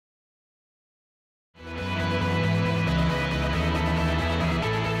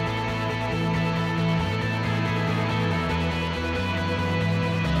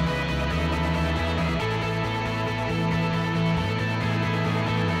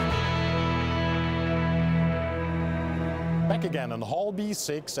Back again in Hall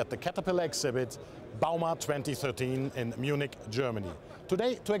B6 at the Caterpillar exhibit bauma 2013 in Munich, Germany.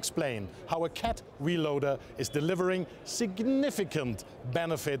 Today to explain how a CAT reloader is delivering significant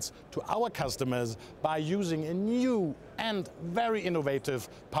benefits to our customers by using a new and very innovative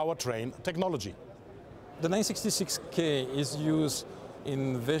powertrain technology. The 966K is used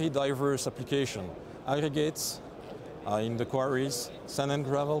in very diverse applications. Aggregates in the quarries, sand and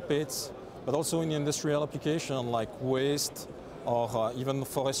gravel pits, but also in industrial application like waste or even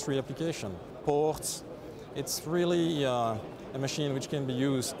forestry application, ports. It's really a machine which can be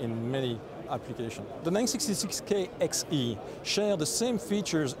used in many applications. The 966K XE share the same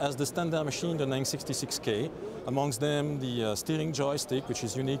features as the standard machine, the 966K. Amongst them, the steering joystick, which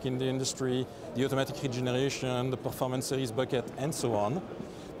is unique in the industry, the automatic regeneration, the performance series bucket, and so on.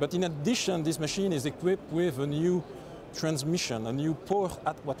 But in addition, this machine is equipped with a new transmission, a new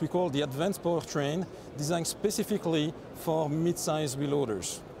what we call the advanced powertrain, designed specifically for mid-size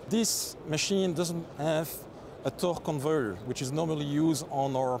reloaders. This machine doesn't have a torque converter, which is normally used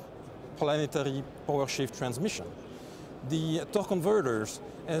on our planetary power shift transmission. The torque converters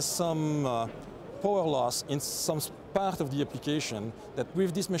has some power loss in some part of the application that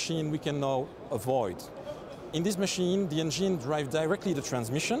with this machine we can now avoid. In this machine, the engine drives directly the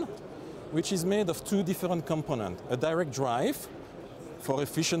transmission, which is made of two different components. A direct drive for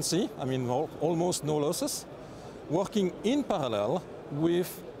efficiency, almost no losses, working in parallel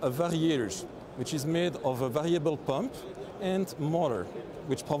with a variators, which is made of a variable pump and motor,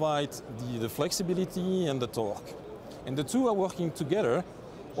 which provides the flexibility and the torque. And the two are working together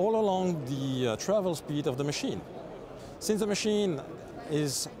all along the travel speed of the machine. Since the machine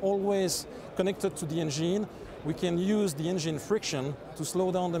is always connected to the engine, we can use the engine friction to slow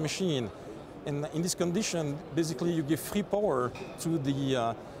down the machine. And in this condition, basically you give free power to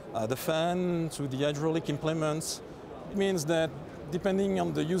the fan, to the hydraulic implements. It means that depending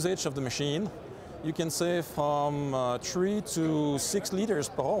on the usage of the machine, you can save from 3 to 6 liters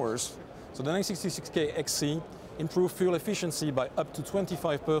per hour. So the 966K XC improves fuel efficiency by up to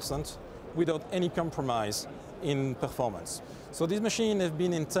 25% without any compromise in performance. So this machine has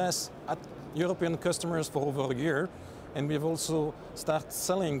been in tests at European customers for over a year, and we have also started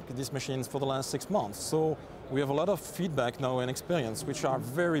selling these machines for the last 6 months. So we have a lot of feedback now and experience which are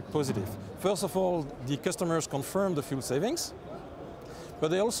very positive. First of all, the customers confirm the fuel savings, but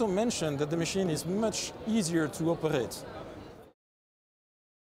they also mentioned that the machine is much easier to operate.